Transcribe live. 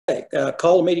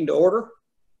call the meeting to order.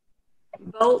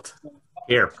 Bolt.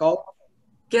 Here. Call.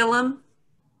 Gillum.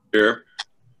 Here.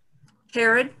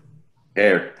 Harrod.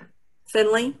 Here.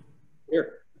 Finley.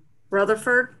 Here.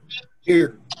 Rutherford.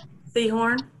 Here.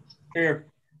 Seahorn. Here.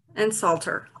 And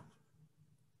Salter.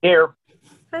 Here.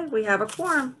 Okay, we have a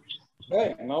quorum.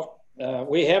 Okay, well,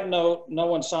 we have no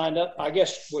one signed up. I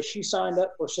guess, was she signed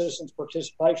up for citizens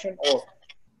participation or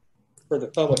for the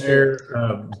public hearing?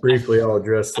 Briefly, I'll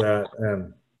address that.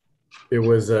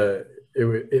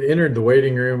 It entered the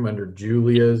waiting room under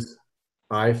Julia's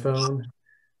iPhone.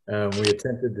 We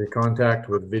attempted to contact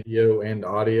with video and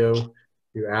audio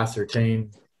to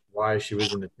ascertain why she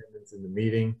was in attendance in the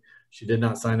meeting. She did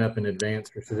not sign up in advance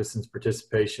for citizens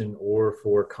participation or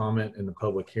for comment in the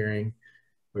public hearing.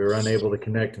 We were unable to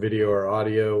connect video or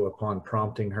audio upon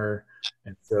prompting her,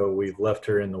 and so we've left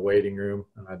her in the waiting room.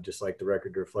 And I'd just like the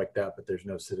record to reflect that, but there's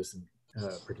no citizen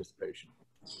participation.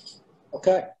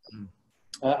 Okay.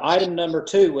 Item number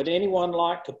 2, would anyone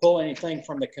like to pull anything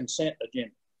from the consent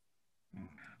agenda?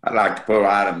 I'd like to pull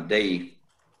item D.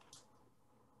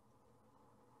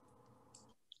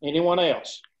 Anyone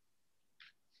else?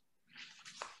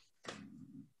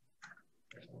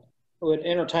 Would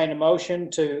entertain a motion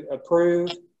to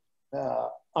approve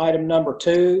item number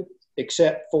 2,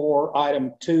 except for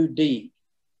item 2D.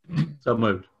 So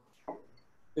moved.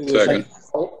 Second.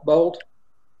 Bolt.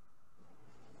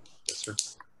 Yes, sir.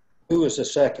 Who is the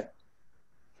second?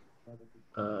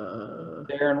 Darren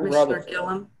Commissioner Rutherford.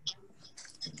 Gillum.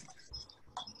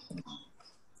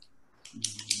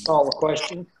 Call the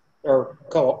question, or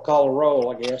call a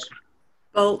roll, I guess.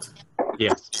 Bolt.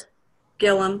 Yes.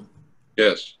 Gillum.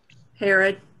 Yes.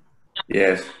 Harrod.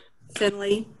 Yes.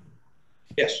 Finley.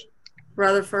 Yes.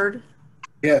 Rutherford.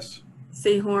 Yes.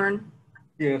 Seahorn.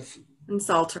 Yes. And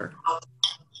Salter.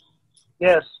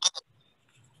 Yes.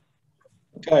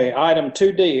 Okay, item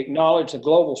 2D, acknowledge the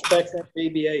Global Spectrum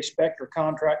VBA Spectra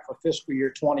contract for fiscal year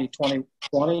 2020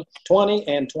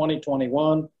 and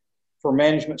 2021 for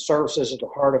management services at the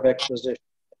Heart of Exposition.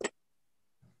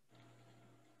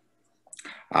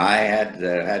 I had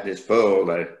this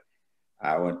pulled.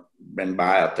 I been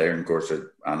by out there, and of course,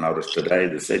 I noticed today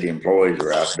the city employees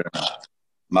are out there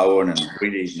mowing and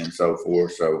weed eating and so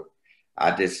forth. So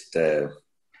I just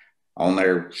on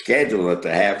their schedule that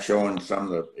they have showing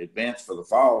some of the events for the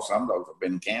fall, some of those have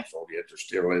been canceled, yet they're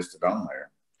still listed on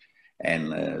there.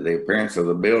 And the appearance of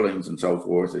the buildings and so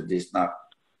forth has just not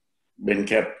been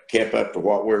kept up to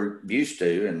what we're used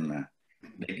to, and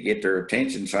need to get their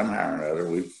attention somehow or another.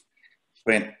 We've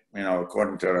spent,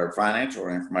 according to our financial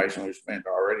information, we've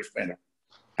already spent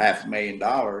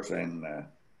 $500,000,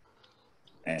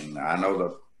 and I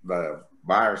know the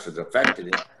virus has affected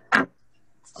it. I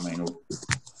mean,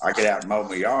 I get out and mow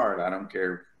my yard. I don't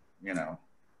care, they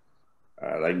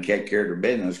can take care of their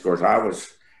business. Of course, I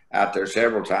was out there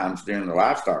several times during the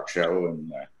livestock show,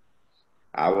 and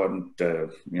I wasn't,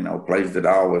 pleased at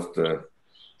all with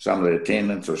some of the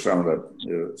attendance or some of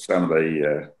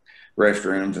the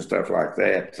restrooms and stuff like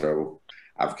that. So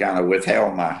I've kind of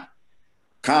withheld my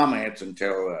comments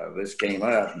until this came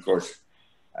up. Of course,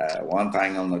 one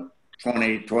thing on the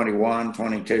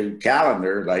 2021-22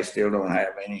 calendar, they still don't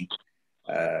have any,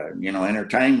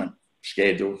 entertainment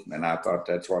scheduled. And I thought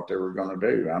that's what they were going to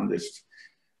do. I'm just,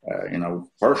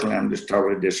 personally, I'm just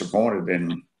totally disappointed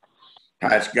in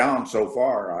how it's gone so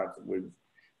far. We've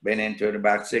been into it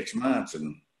about 6 months,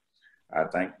 and I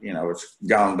think, it's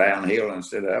gone downhill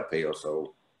instead of uphill.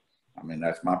 So, I mean,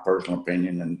 that's my personal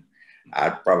opinion, and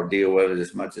I'd probably deal with it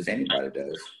as much as anybody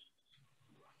does.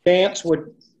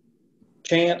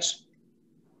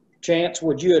 Chance,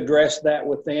 would you address that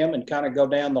with them and kind of go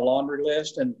down the laundry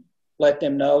list and let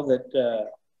them know that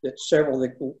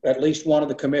at least one of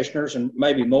the commissioners, and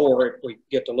maybe more if we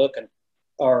get to looking,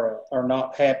 are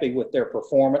not happy with their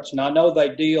performance? And I know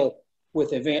they deal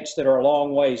with events that are a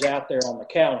long ways out there on the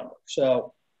calendar.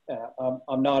 So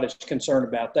I'm not as concerned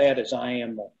about that as I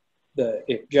am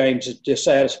if James is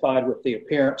dissatisfied with the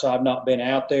appearance. I've not been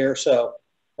out there. So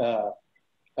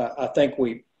I think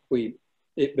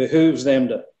it behooves them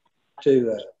to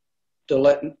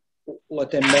let them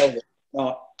know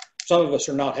that some of us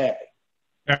are not happy.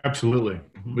 Absolutely.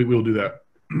 We will do that.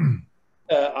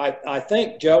 I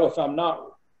think, Joe, if I'm not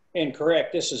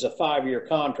incorrect, this is a 5-year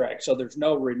contract, so there's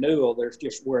no renewal. There's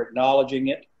just, we're acknowledging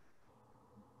it.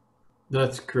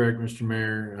 That's correct, Mr.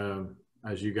 Mayor.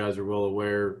 As you guys are well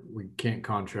aware, we can't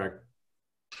contract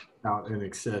out in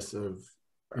excess of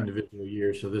individual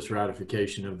years. So this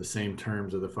ratification of the same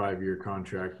terms of the 5-year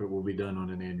contract, but will be done on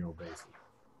an annual basis.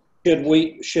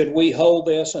 Should we hold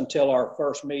this until our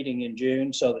first meeting in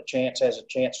June so that Chance has a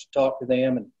chance to talk to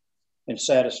them and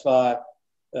satisfy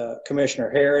Commissioner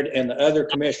Harrod and the other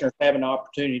commissioners have an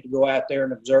opportunity to go out there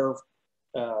and observe,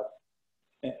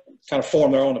 and kind of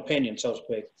form their own opinion, so to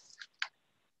speak.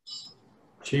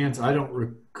 Chance, I don't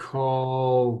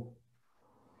recall.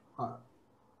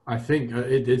 I think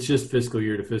it's just fiscal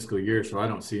year to fiscal year, so I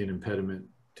don't see an impediment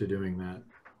to doing that.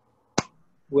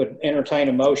 Would entertain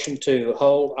a motion to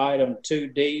hold item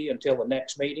 2D until the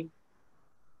next meeting.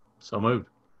 So moved.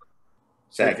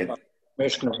 Second.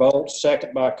 Commissioner Bolt,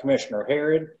 second by Commissioner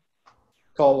Harrod.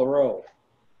 Call the roll.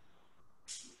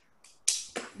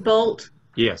 Bolt,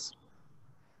 Yes.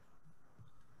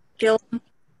 Gillum,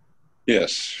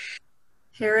 Yes.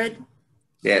 Harrod,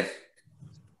 Yes.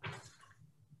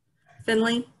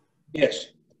 Finley, Yes.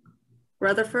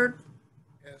 Rutherford,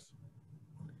 Yes.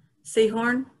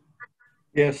 Sehorn,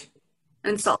 Yes.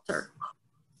 and Salter.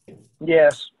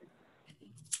 Yes.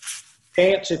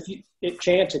 Chance,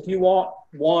 if you want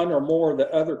one or more of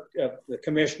the other the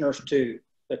commissioners to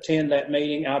attend that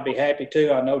meeting, I'd be happy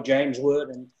to. I know James would,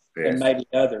 and maybe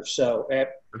others. So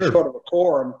at sort of a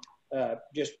quorum,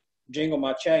 just jingle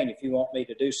my chain if you want me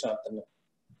to do something.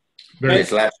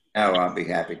 Just let me know. I'll be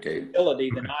happy to.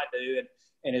 Ability than I do,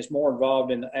 and is more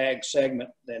involved in the ag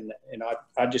segment than, and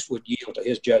I just would yield to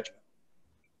his judgment.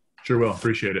 Sure will.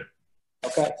 Appreciate it.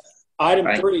 Okay. Item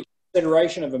Thank 3,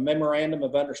 consideration of a memorandum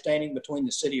of understanding between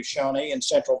the City of Shawnee and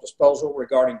Central Disposal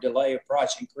regarding delay of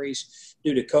price increase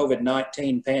due to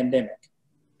COVID-19 pandemic.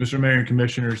 Mr. Mayor and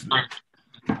Commissioners,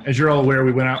 as you're all aware,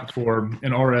 we went out for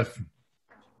an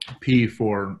RFP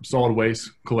for solid waste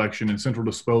collection, and Central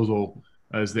Disposal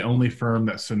is the only firm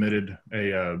that submitted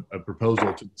a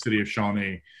proposal to the City of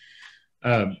Shawnee.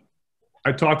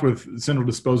 I talked with Central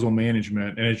Disposal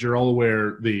Management, and as you're all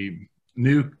aware, the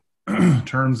new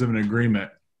terms of an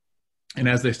agreement, and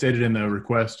as they stated in the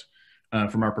request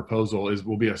from our proposal,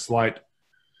 will be a slight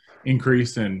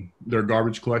increase in their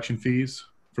garbage collection fees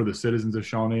for the citizens of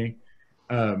Shawnee.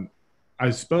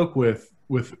 I spoke with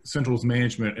Central's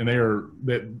management,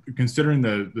 and considering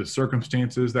the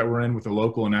circumstances that we're in with the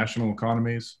local and national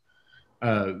economies,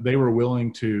 they were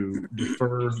willing to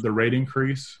defer the rate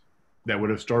increase that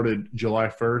would have started July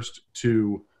 1st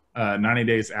to 90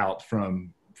 days out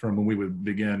from when we would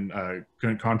begin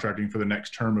contracting for the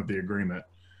next term of the agreement.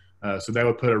 So that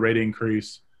would put a rate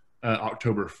increase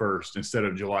October 1st instead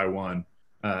of July 1,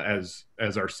 as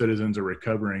our citizens are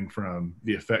recovering from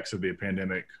the effects of the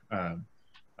pandemic,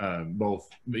 both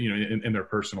in their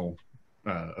personal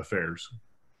affairs.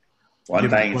 One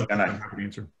thing's going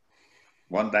to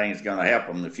to help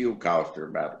them. The fuel costs are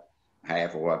about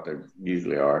half of what they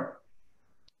usually are.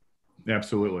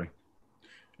 Absolutely.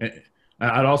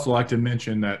 I'd also like to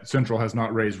mention that Central has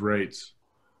not raised rates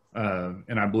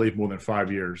in, I believe, more than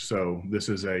 5 years. So this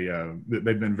is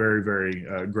they've been very,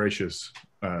 very gracious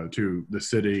to the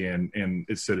city and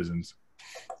its citizens.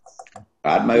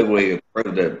 I'd move we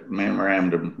approve the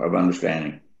memorandum of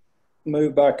understanding.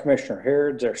 Moved by Commissioner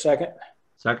Harrod. Is there a second?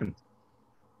 Second.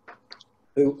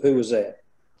 Who was that?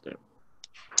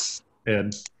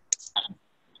 Ed.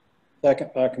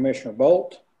 Second by Commissioner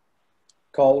Bolt.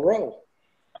 Call the roll.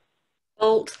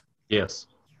 Bolt, Yes.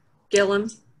 Gillum,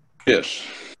 Yes.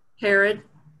 Harrod,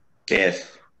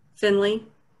 Yes. Finley,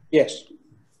 Yes.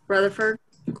 Rutherford,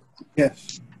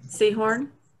 Yes. Sehorn,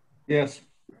 Yes.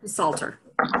 and Salter.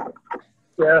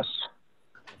 Yes.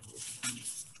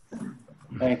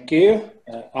 Thank you.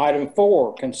 Item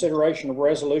 4, consideration of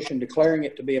resolution declaring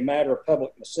it to be a matter of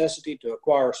public necessity to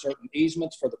acquire certain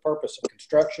easements for the purpose of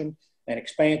construction and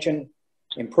expansion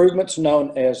improvements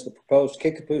known as the proposed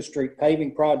Kickapoo Street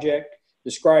paving project,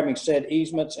 describing said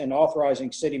easements and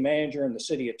authorizing city manager and the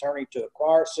city attorney to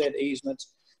acquire said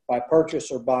easements by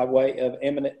purchase or by way of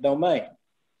eminent domain.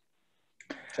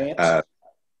 Chance?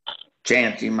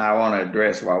 Chance, you might want to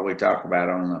address what we talk about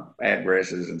on the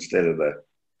addresses instead of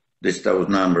just those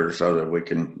numbers, so that we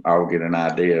can all get an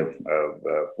idea of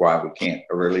why we can't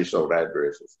release those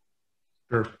addresses.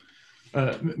 Sure.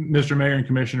 Mr. Mayor and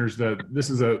Commissioners,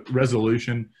 this is a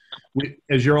resolution.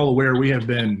 As you're all aware, we have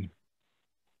been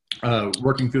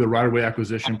working through the right-of-way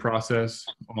acquisition process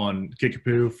on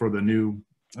Kickapoo for the new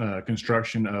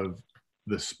construction of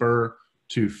the spur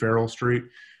to Farrell Street.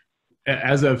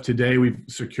 As of today, we've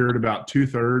secured about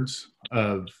 2/3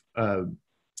 of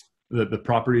the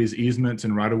property's easements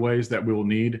and right-of-ways that we will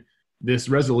need. This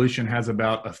resolution has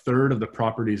about 1/3 of the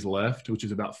properties left, which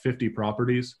is about 50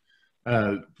 properties.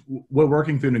 We're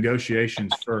working through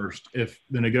negotiations first. If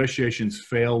the negotiations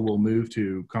fail, we'll move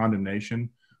to condemnation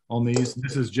on these.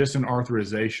 This is just an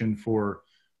authorization for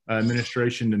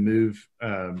administration to move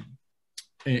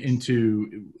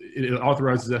it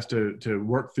authorizes us to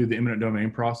work through the eminent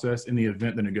domain process in the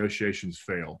event the negotiations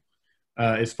fail.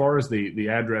 As far as the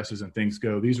addresses and things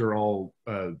go, these are all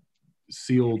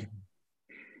sealed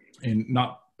and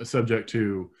not subject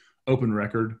to open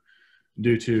record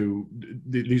due to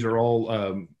these are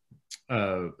all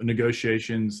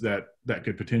negotiations that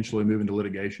could potentially move into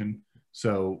litigation.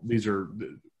 So these are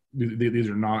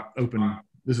not open.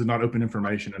 This is not open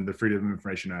information under the Freedom of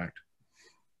Information Act.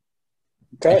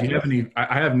 Okay. If you have any,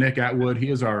 I have Nick Atwood.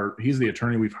 He's the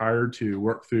attorney we've hired to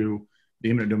work through the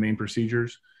eminent domain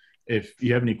procedures. If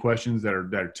you have any questions that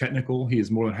are technical, he is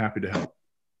more than happy to help.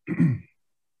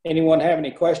 Anyone have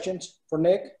any questions for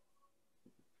Nick?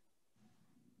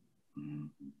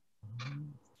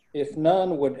 If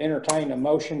none, would entertain a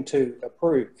motion to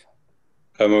approve.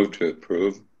 I move to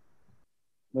approve.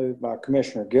 Moved by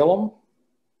Commissioner Gillum.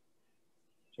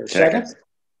 Is there a second?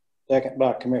 Second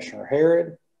by Commissioner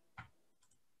Harrod.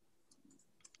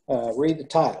 Read the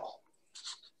title.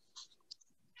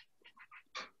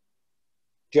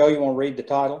 Joe, you want to read the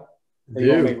title? Or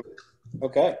you want me to-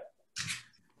 Okay.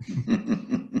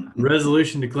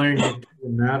 Resolution declaring it a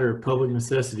matter of public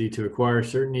necessity to acquire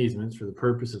certain easements for the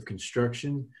purpose of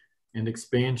construction and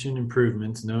expansion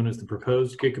improvements known as the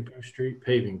proposed Kickapoo Street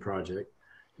paving project,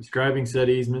 describing said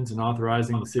easements and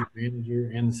authorizing the city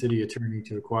manager and the city attorney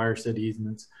to acquire said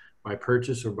easements by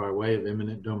purchase or by way of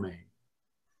eminent domain.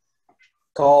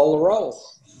 Call the roll.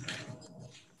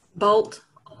 Bolt,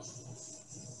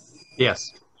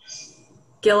 Yes.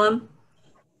 Gillum,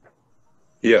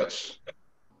 Yes.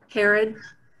 Harrod,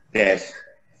 Yes.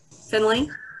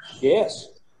 Finley, Yes.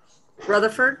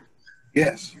 Rutherford,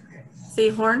 Yes.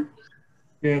 Seahorn,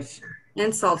 Yes.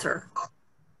 and Salter.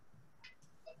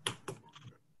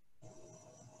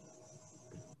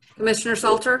 Commissioner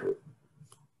Salter?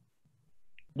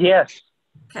 Yes.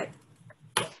 Okay.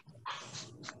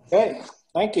 Okay,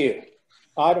 thank you.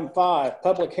 Item 5,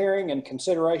 public hearing and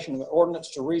consideration of an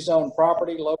ordinance to rezone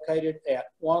property located at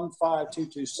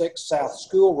 15226 South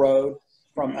School Road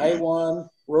from A1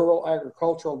 Rural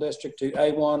Agricultural District to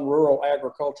A1 Rural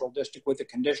Agricultural District with a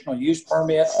conditional use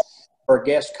permit for a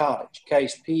guest cottage.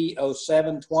 Case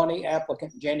P0720,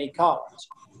 applicant Jenny Collins.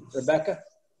 Rebecca?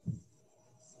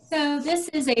 So this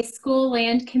is a school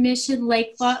land commission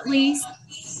lake lot lease.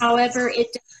 However,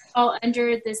 it does fall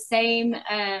under the same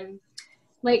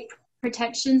lake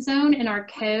protection zone in our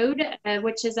code,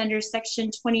 which is under section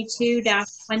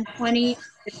 22-120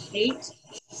 of 8.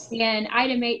 And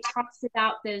item 8 talks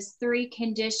about those 3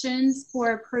 conditions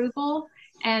for approval.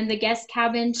 And the guest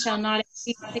cabin shall not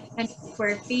exceed 600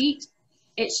 square feet.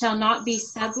 It shall not be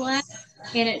sublet,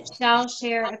 and it shall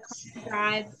share a common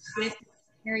drive with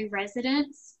primary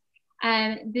residents.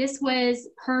 This was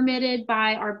permitted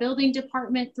by our building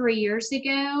department 3 years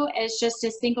ago as just a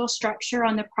single structure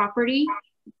on the property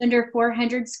under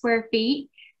 400 square feet.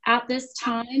 At this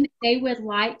time, they would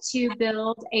like to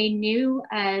build a new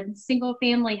single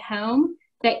family home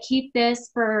that keep this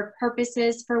for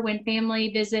purposes for when family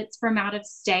visits from out of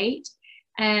state.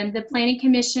 The Planning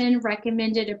Commission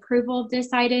recommended approval of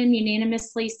this item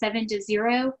unanimously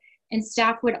 7-0. And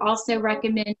staff would also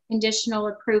recommend conditional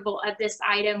approval of this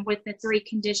item with the 3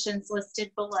 conditions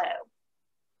listed below.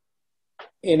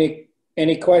 Any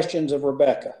questions of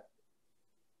Rebecca?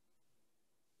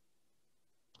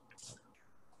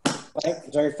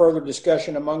 Is there any further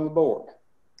discussion among the board?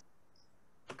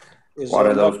 What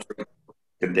are those 3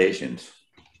 conditions?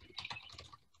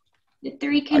 The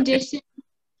 3 conditions,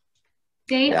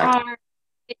 they are,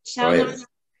 it shall not,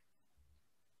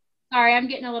 sorry, I'm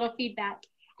getting a little feedback.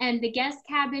 And the guest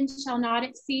cabin shall not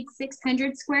exceed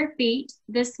 600 square feet.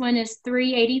 This one is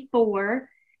 384.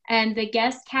 And the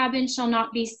guest cabin shall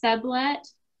not be sublet.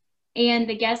 And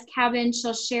the guest cabin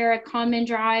shall share a common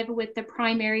drive with the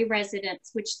primary residence,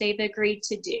 which they've agreed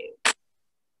to do.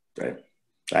 Great.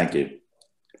 Thank you.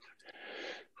 Is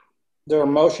there a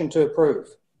motion to approve?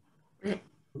 We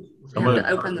have to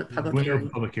open the public hearing.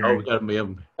 Public Oh, hearing. we gotta be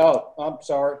able. Oh, I'm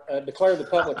sorry. Declare the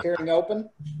public hearing open.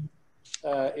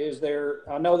 Is there,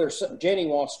 I know there's some, Jenny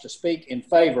wants to speak in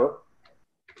favor.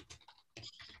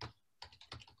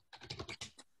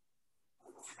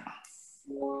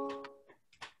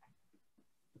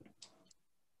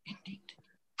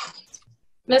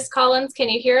 Miss Collins, can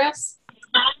you hear us?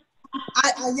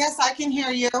 Yes, I can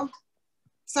hear you.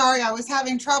 Sorry, I was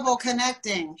having trouble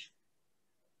connecting.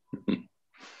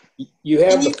 You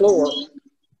have the floor.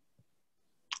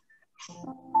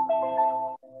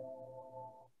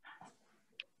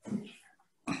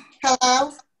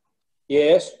 Hello?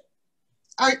 Yes.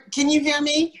 Can you hear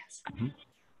me?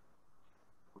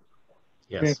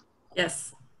 Yes.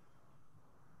 Yes.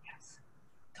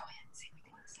 Go ahead and say what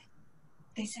you want to say.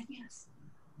 They said yes.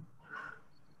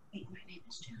 Wait, my name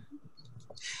is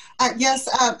Jen. Yes,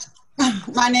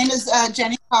 My name is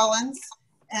Jenny Collins,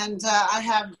 and I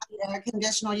have a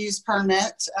conditional use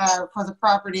permit for the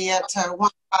property at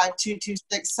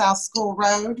 15226 South School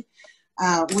Road.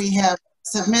 We have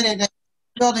submitted a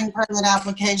building permit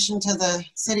application to the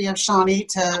city of Shawnee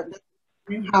to build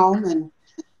a new home, and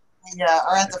we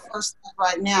are at the first step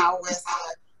right now with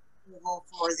approval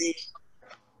for the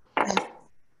to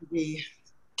be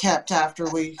kept after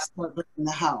we start building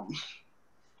the home.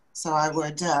 So I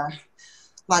would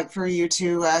like for you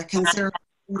to consider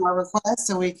our request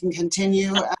so we can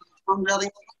continue home building.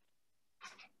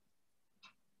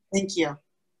 Thank you.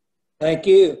 Thank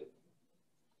you.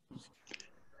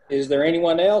 Is there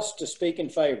anyone else to speak in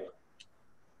favor?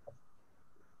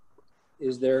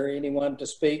 Is there anyone to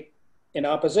speak in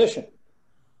opposition?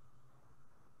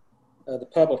 The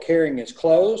public hearing is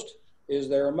closed. Is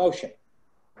there a motion?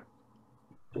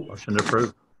 Motion to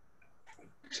approve.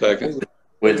 Second.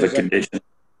 With the conditions.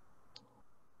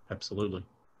 Absolutely.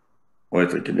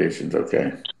 With the conditions,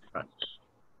 okay. Right.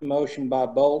 Motion by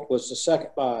Bolt. Was the second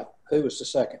by, who was the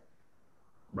second?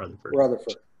 Rutherford.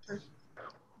 Rutherford.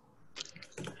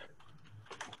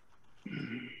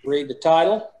 Read the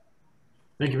title.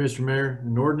 Thank you, Mr. Mayor.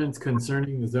 An ordinance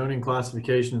concerning the zoning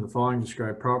classification of the following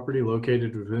described property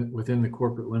located within the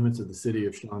corporate limits of the city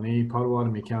of Shawnee,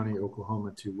 Pottawatomie County,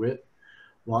 Oklahoma, to wit,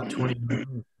 Lot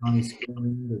 29, Shawnee Square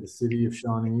Land of the city of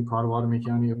Shawnee, Pottawatomie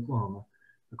County, Oklahoma,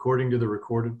 according to the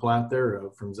recorded plat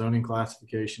thereof, from zoning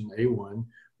classification A1,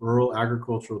 Rural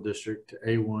Agricultural District, to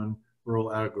A1,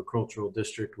 Rural Agricultural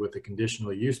District with a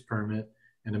conditional use permit,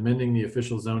 and amending the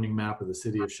official zoning map of the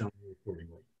city of Shawnee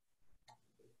accordingly.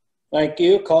 Thank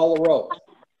you. Call the roll.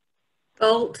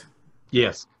 Bolt,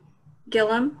 Yes.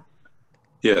 Gillum,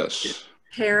 Yes.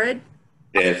 Harrod,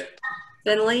 Yes.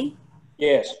 Finley,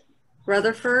 Yes.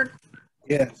 Rutherford,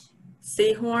 Yes.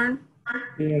 Seahorn,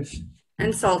 Yes.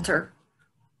 and Salter.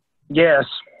 Yes.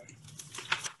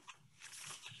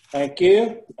 Thank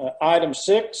you. Item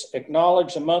 6,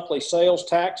 acknowledge the monthly sales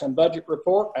tax and budget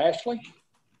report. Ashley?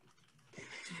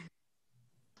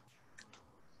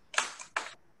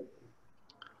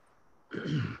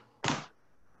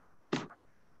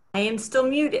 I am still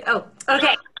muted. Oh,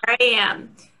 okay. There I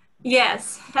am.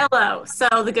 Yes. Hello. So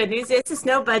the good news is there's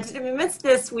no budget amendments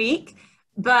this week,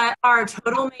 but our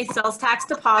total May sales tax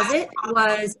deposit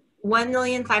was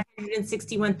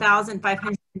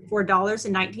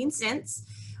 $1,561,504.19,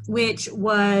 which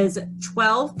was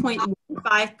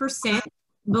 12.15%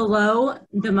 below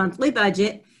the monthly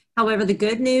budget. However, the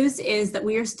good news is that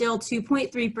we are still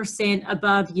 2.3%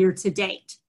 above year to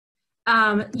date.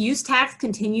 Use tax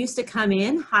continues to come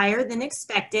in higher than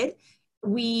expected.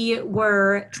 We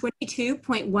were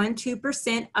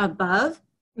 22.12% above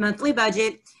monthly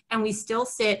budget, and we still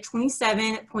sit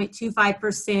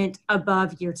 27.25%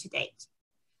 above year to date.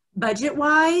 Budget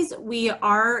wise, we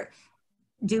are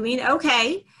doing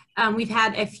okay. We've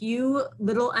had a few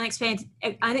little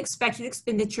unexpected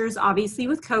expenditures, obviously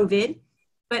with COVID,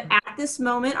 but at this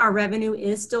moment, our revenue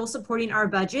is still supporting our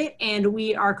budget, and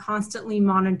we are constantly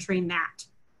monitoring that.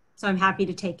 So I'm happy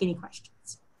to take any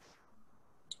questions.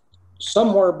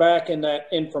 Somewhere back in that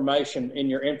information, in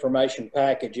your information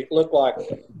package, it looked like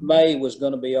May was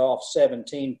going to be off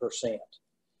 17%.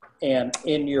 And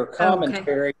in your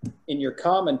commentary,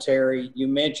 you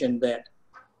mentioned that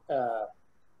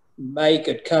May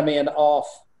could come in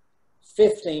off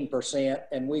 15%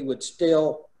 and we would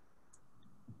still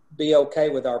be okay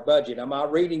with our budget. Am I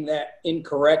reading that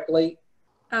incorrectly?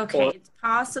 Okay, it's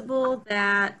possible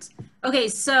that, okay,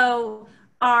 so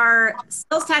our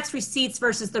sales tax receipts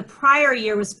versus the prior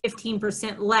year was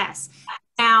 15% less.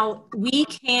 Now, we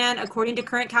can, according to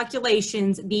current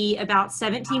calculations, be about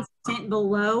 17%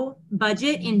 below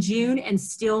budget in June and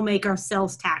still make our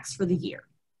sales tax for the year.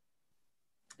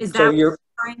 Is that So what you're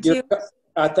referring to?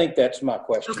 I think that's my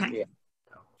question. Okay. Yeah.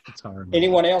 It's hard.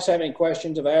 Anyone else have any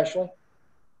questions of Ashley?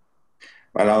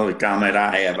 Well, the only comment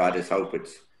I have, I just hope it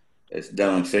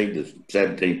don't exceed the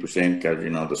 17% because, you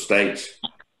know, the states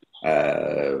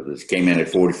this came in at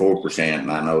 44%, and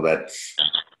I know that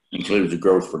includes the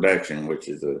gross production, which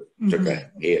is took a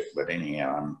hit. But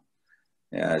anyhow,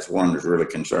 it's one that's really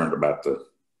concerned about the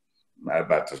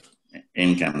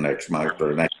income next month or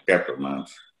the next couple of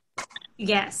months.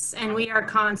 Yes, and we are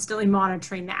constantly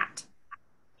monitoring that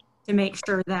to make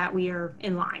sure that we are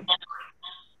in line.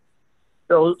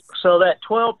 So that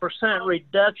 12%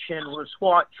 reduction was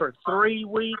what, for 3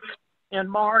 weeks in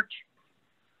March?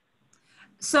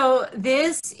 So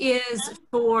this is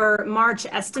for March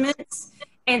estimates.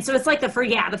 And so it's like the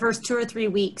first 2 or 3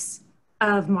 weeks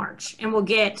of March, and we'll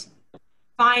get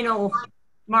final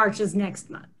Marches next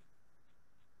month.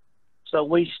 So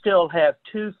we still have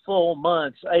 2 full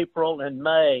months, April and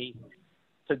May,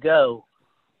 to go.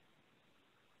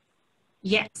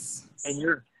 Yes. And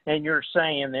you're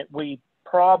saying that we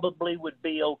probably would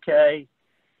be okay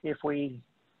if we,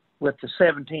 with the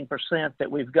 17%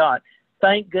 that we've got.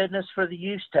 Thank goodness for the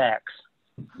use tax.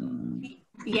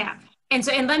 Yeah. And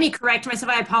let me correct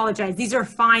myself. I apologize. These are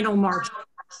final March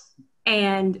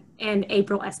and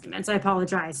April estimates. I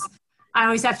apologize. I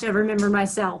always have to remember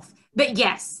myself. But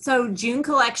yes, so June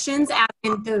collections,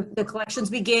 and the collections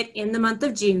we get in the month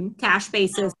of June, cash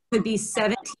basis, would be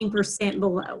 17%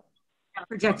 below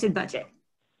projected budget.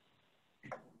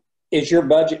 Is your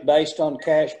budget based on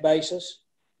cash basis?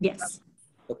 Yes.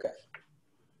 Okay.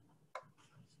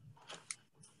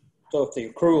 So if the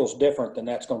accrual is different, then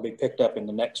that's going to be picked up in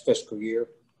the next fiscal year?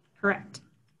 Correct.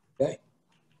 Okay.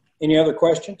 Any other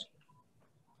questions?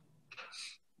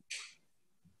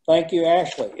 Thank you,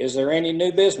 Ashley. Is there any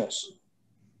new business?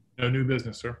 No new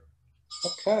business, sir.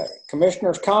 Okay.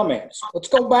 Commissioners' comments. Let's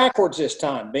go backwards this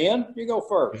time. Ben, you go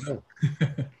first.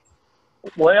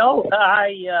 Well,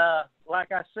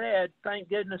 like I said, thank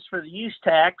goodness for the use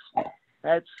tax.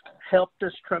 That's helped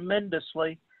us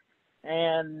tremendously.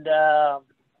 And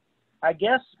I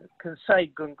guess I can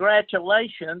say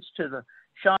congratulations to the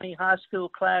Shawnee High School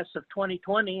class of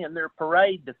 2020 and their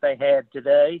parade that they had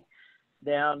today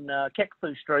down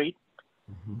Kickapoo Street.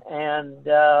 Mm-hmm.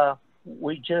 And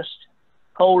we just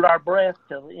hold our breath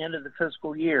till the end of the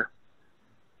fiscal year.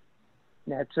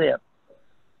 And that's it.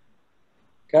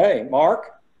 Okay,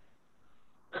 Mark?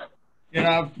 You know,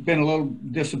 I've been a little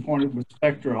disappointed with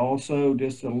Spectra also,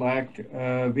 just the lack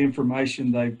of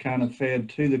information they've kind of fed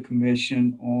to the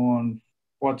commission on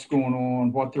what's going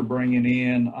on, what they're bringing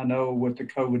in. I know with the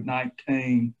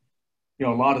COVID-19, you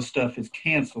know, a lot of stuff is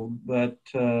canceled, but,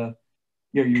 you know,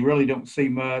 you really don't see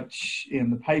much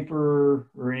in the paper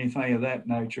or anything of that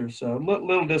nature. So a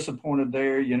little disappointed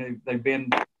there. You know, they've been,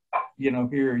 you know,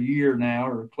 here a year now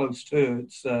or close to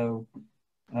it. So,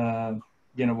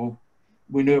 you know,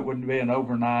 we knew it wouldn't be an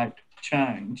overnight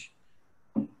change.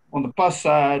 On the plus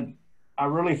side, I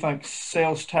really think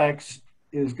sales tax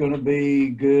is going to be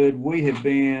good. We have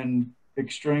been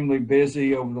extremely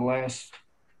busy over the last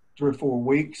 3 or 4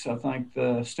 weeks. I think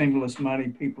the stimulus money,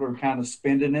 people are kind of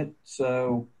spending it.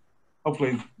 So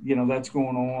hopefully, you know, that's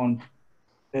going on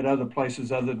at other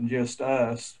places other than just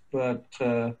us. But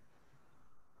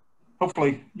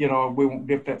hopefully, you know, we won't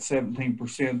get that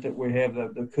 17% that we have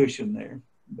the cushion there.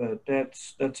 But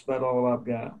that's about all I've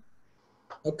got.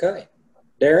 Okay.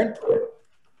 Darren?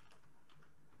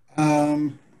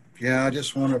 Yeah, I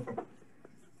just want to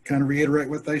kind of reiterate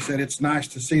what they said. It's nice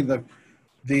to see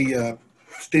the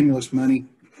stimulus money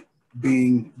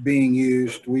being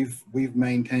used. We've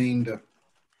maintained a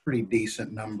pretty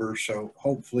decent number. So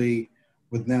hopefully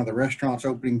with now the restaurants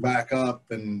opening back up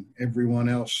and everyone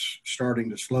else starting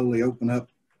to slowly open up,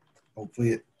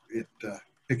 hopefully it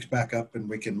picks back up and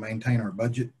we can maintain our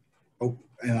budget.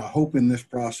 And I hope in this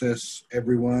process,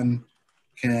 everyone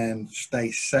can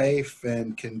stay safe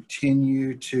and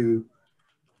continue to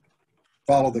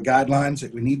follow the guidelines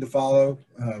that we need to follow,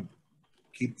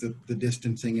 keep the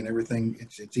distancing and everything.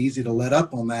 It's easy to let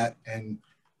up on that, and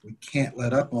we can't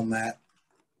let up on that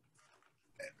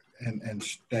and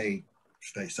stay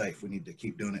safe. We need to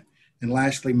keep doing it. And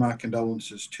lastly, my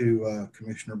condolences to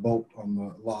Commissioner Bolt on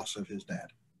the loss of his dad.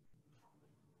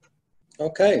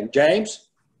 Okay, James?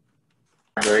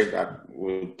 I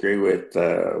would agree with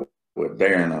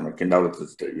Darren on the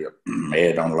condolences to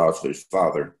Ed on the loss of his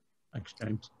father. Thanks,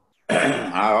 James.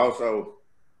 I also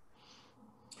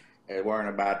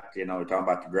worrying about, you know, talking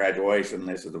about the graduation.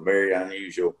 This is a very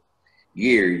unusual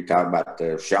year. You talk about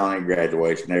the Shawnee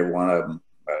graduation. Every one of them,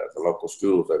 the local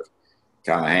schools have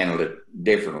kind of handled it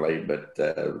differently. But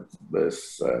I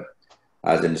was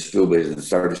in the school business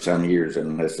 30-some years,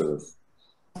 and this is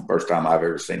the first time I've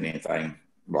ever seen anything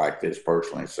like this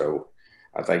personally. So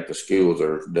I think the schools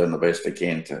are doing the best they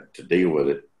can to deal with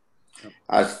it.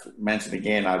 I mentioned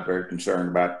again, I was very concerned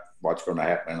about what's going to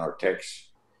happen in our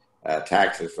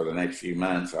taxes for the next few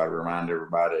months. I remind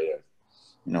everybody,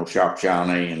 you know, shop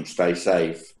Shawnee and stay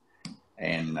safe.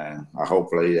 And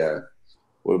hopefully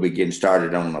we'll be getting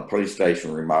started on the police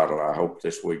station remodel, I hope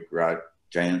this week, right,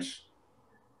 Chance?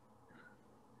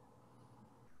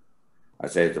 I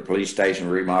said the police station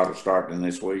remodel starting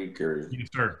this week, or? Yes,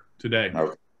 sir. Today.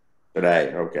 Okay.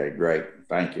 Today. Okay, great.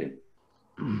 Thank you.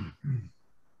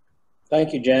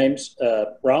 Thank you, James.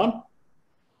 Ron?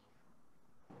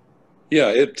 Yeah,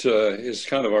 it is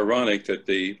kind of ironic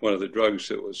that one of the drugs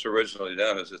that was originally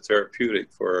done as a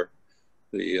therapeutic for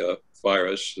the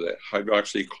virus, the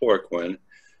hydroxychloroquine,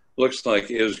 looks like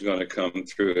is going to come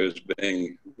through as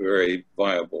being very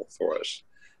viable for us.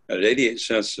 At 88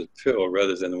 cents a pill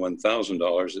rather than the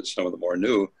 $1,000 that some of the more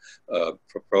new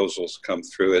proposals come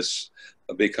through, it's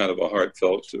a big kind of a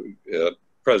heartfelt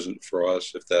present for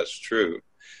us if that's true.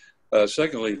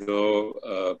 Secondly,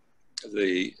 though,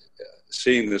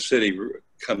 seeing the city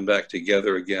come back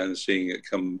together again, seeing it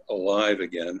come alive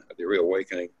again, the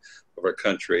reawakening of our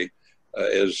country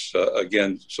is,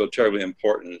 again, so terribly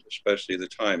important, especially the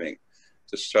timing,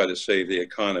 to try to save the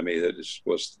economy that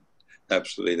was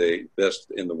absolutely the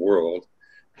best in the world.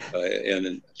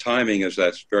 And timing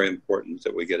that's very important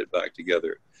that we get it back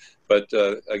together. But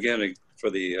again, for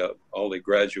all the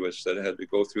graduates that had to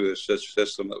go through a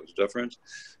system that was different,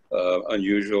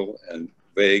 unusual and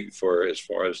vague as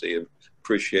far as the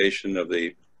appreciation of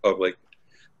the public,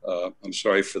 I'm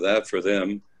sorry for that for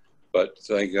them, but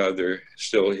thank God they're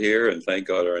still here, and thank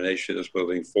God our nation is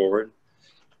moving forward.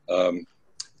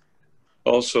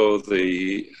 Also,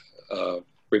 the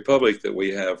republic that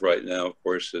we have right now, of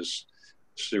course, is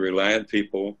reliant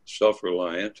people,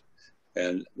 self-reliant,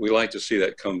 and we like to see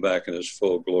that come back in its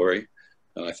full glory.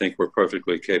 And I think we're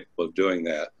perfectly capable of doing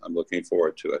that. I'm looking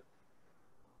forward to it.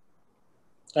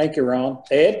 Thank you, Ron.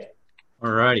 Ed?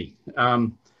 All righty. A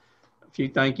few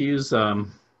thank yous.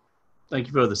 Thank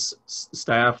you for the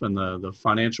staff and the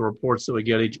financial reports that we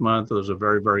get each month. Those are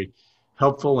very, very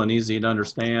helpful and easy to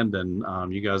understand.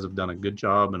 And you guys have done a good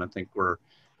job. And I think we're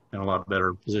in a lot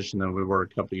better position than we were a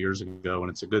couple of years ago. And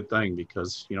it's a good thing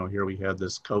because, you know, here we had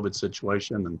this COVID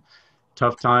situation and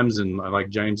tough times. And like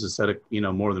James has said it, you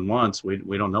know, more than once,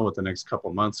 we don't know what the next couple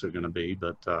of months are going to be.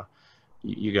 But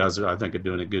you guys, I think, are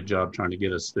doing a good job trying to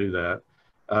get us through that.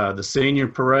 The senior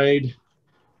parade,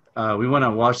 we went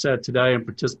out and watched that today and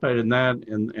participated in that,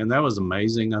 and that was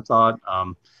amazing, I thought.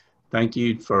 Thank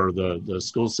you for the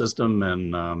school system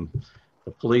and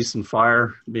the police and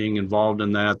fire being involved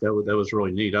in that. That was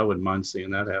really neat. I wouldn't mind seeing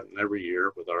that happen every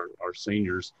year with our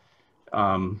seniors.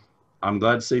 I'm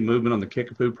glad to see movement on the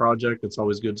Kickapoo project. It's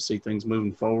always good to see things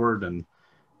moving forward, and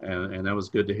that was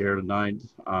good to hear tonight.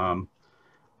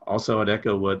 Also, I'd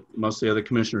echo what most of the other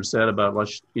commissioners said about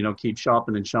let's keep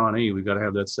shopping in Shawnee. We've got to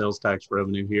have that sales tax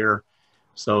revenue here.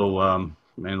 So,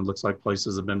 man, it looks like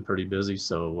places have been pretty busy.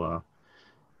 So,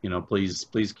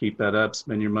 please keep that up.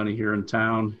 Spend your money here in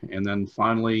town. And then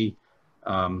finally,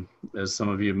 as some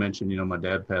of you mentioned, my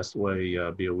dad passed away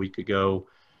a week ago.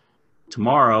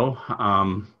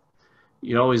 Tomorrow,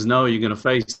 you always know you're going to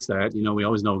face that. We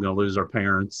always know we're going to lose our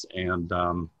parents, and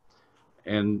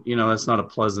that's not a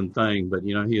pleasant thing, but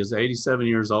he was 87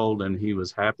 years old and he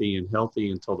was happy and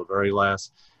healthy until the very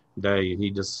last day. And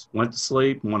he just went to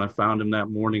sleep. And when I found him that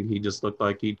morning, he just looked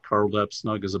like he'd curled up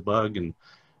snug as a bug.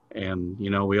 And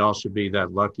we all should be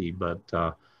that lucky, but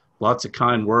lots of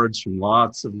kind words from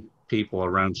lots of people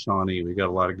around Shawnee. We got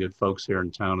a lot of good folks here in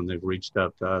town, and they've reached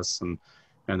out to us, and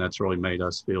that's really made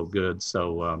us feel good.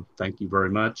 So thank you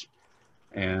very much.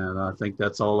 And I think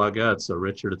that's all I got. So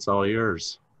Richard, it's all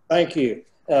yours. Thank you.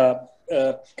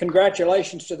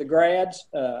 Congratulations to the grads.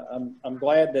 I'm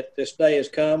glad that this day has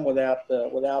come without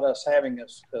us having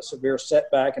a severe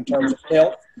setback in terms of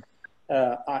health.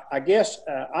 I guess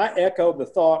I echo the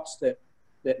thoughts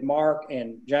that Mark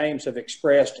and James have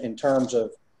expressed in terms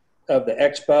of the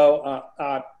expo.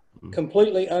 I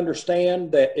completely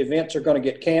understand that events are going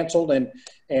to get canceled and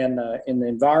in the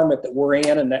environment that we're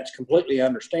in, and that's completely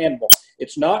understandable.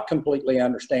 It's not completely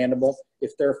understandable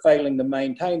if they're failing to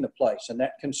maintain the place, and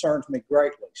that concerns me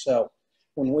greatly. So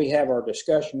when we have our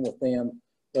discussion with them,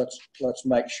 let's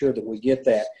make sure that we get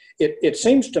that. It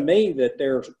seems to me that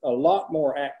there's a lot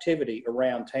more activity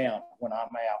around town when I'm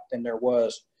out than there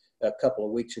was a couple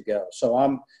of weeks ago. So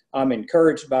I'm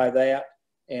encouraged by that.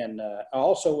 And I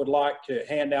also would like to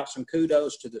hand out some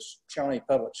kudos to the Shawnee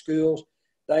Public Schools.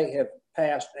 They have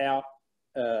passed out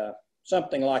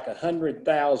something like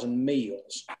 100,000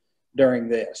 meals during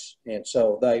this. And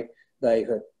so they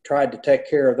have tried to take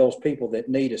care of those people that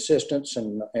need assistance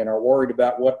and are worried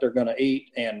about what they're going to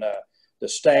eat. And the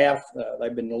staff,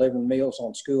 they've been delivering meals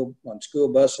on school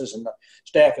buses, and the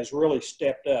staff has really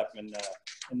stepped up, and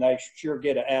they sure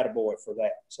get an attaboy for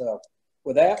that. So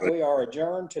with that, we are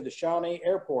adjourned to the Shawnee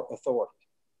Airport Authority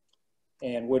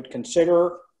and would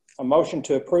consider a motion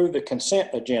to approve the consent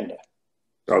agenda.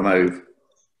 So move.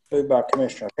 Moved by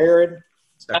Commissioner Harrod.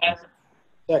 Second.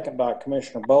 Second by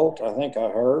Commissioner Bolt. I think I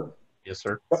heard. Yes,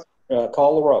 sir.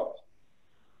 Call the roll.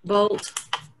 Bolt,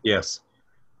 Yes.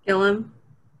 Gillum,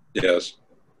 Yes.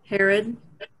 Harrod,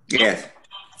 Yes.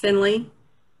 Finley,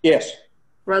 Yes.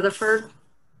 Rutherford,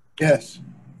 Yes.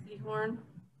 Seahorn,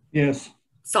 Yes.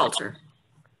 Salter.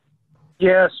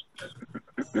 Yes.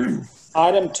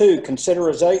 Item 2,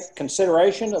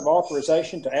 consideration of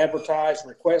authorization to advertise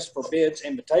requests for bids,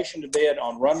 invitation to bid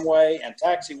on runway and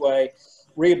taxiway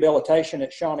rehabilitation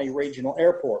at Shawnee Regional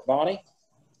Airport. Bonnie?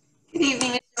 Good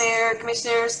evening, Mr. Mayor,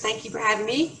 Commissioners. Thank you for having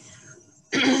me.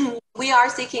 We are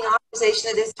seeking authorization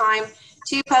at this time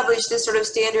to publish this sort of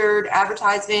standard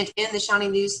advertisement in the Shawnee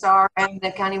News Star and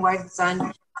the Countywide Sun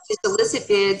to solicit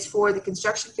bids for the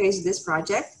construction phase of this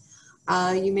project.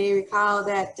 You may recall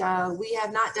that we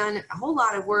have not done a whole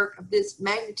lot of work of this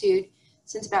magnitude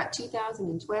since about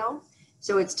 2012.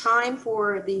 So it's time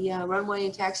for the runway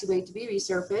and taxiway to be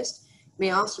resurfaced. You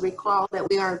may also recall that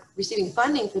we are receiving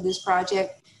funding for this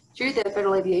project through the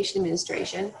Federal Aviation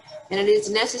Administration, and it is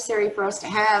necessary for us to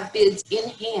have bids in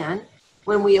hand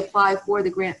when we apply for the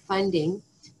grant funding,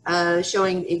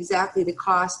 showing exactly the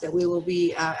cost that we will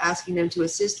be asking them to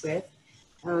assist with.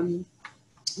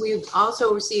 We've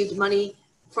also received money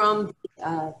from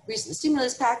the recent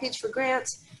stimulus package for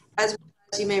grants, as well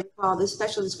as you may recall the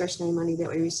special discretionary money that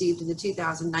we received in the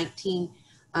 2019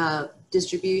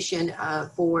 distribution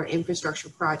for infrastructure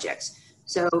projects.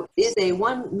 So it is a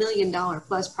 $1 million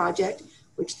plus project,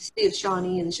 which the city of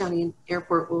Shawnee and the Shawnee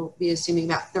Airport will be assuming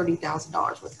about $30,000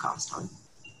 worth of cost on.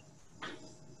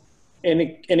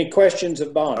 Any questions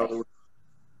of Bonnie?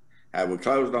 Have we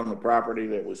closed on the property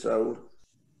that was sold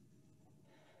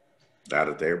out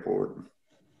at the airport?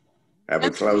 Have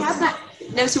we closed?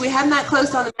 No, so we have not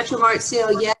closed on the Metro Mart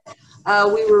sale yet.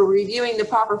 We were reviewing the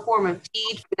proper form of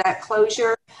deed for that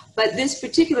closure, but this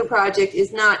particular project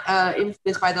is not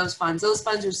influenced by those funds. Those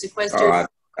funds are sequestered. Oh,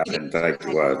 I didn't think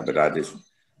it was, but I just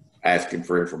asking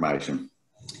for information.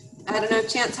 I don't know if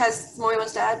Chance has more he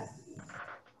wants to add.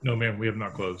 No, ma'am, we have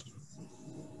not closed.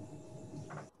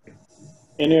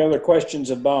 Any other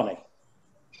questions of Bonnie?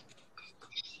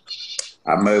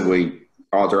 I move we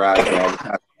authorize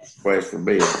the request for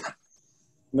bid.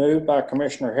 Moved by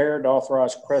Commissioner Harrod to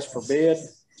authorize request for bid.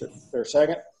 Is there a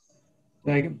second?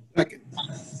 Second. Second.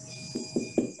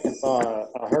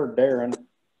 I heard Darren.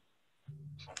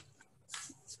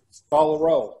 Call the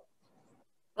roll.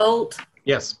 Bolt,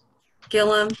 Yes.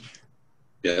 Gillum,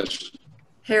 Yes.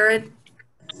 Harrod,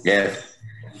 Yes.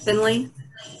 Finley,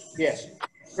 Yes.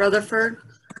 Rutherford,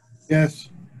 Yes.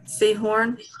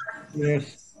 Seahorn,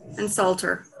 Yes. and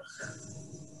Salter.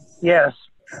 Yes.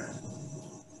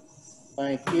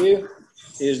 Thank you.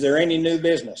 Is there any new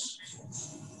business?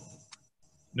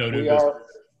 No new business.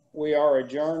 We are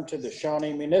adjourned to the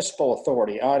Shawnee Municipal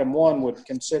Authority. Item 1 would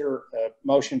consider a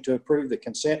motion to approve the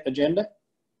consent agenda.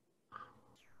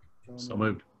 So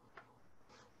moved.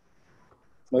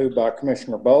 Moved by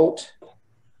Commissioner Bolt.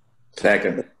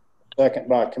 Second. Second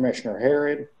by Commissioner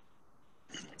Harrod.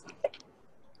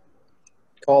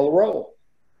 Call the roll.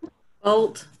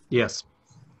 Bolt, Yes.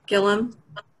 Gillum,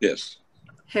 Yes.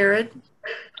 Harrod,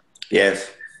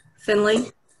 Yes.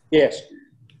 Finley, Yes.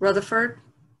 Rutherford,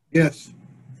 Yes.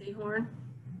 Seahorn,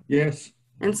 Yes.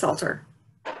 and Salter.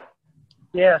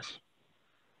 Yes.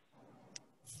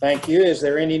 Thank you. Is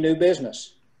there any new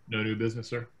business? No new business,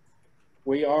 sir.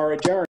 We are adjourned.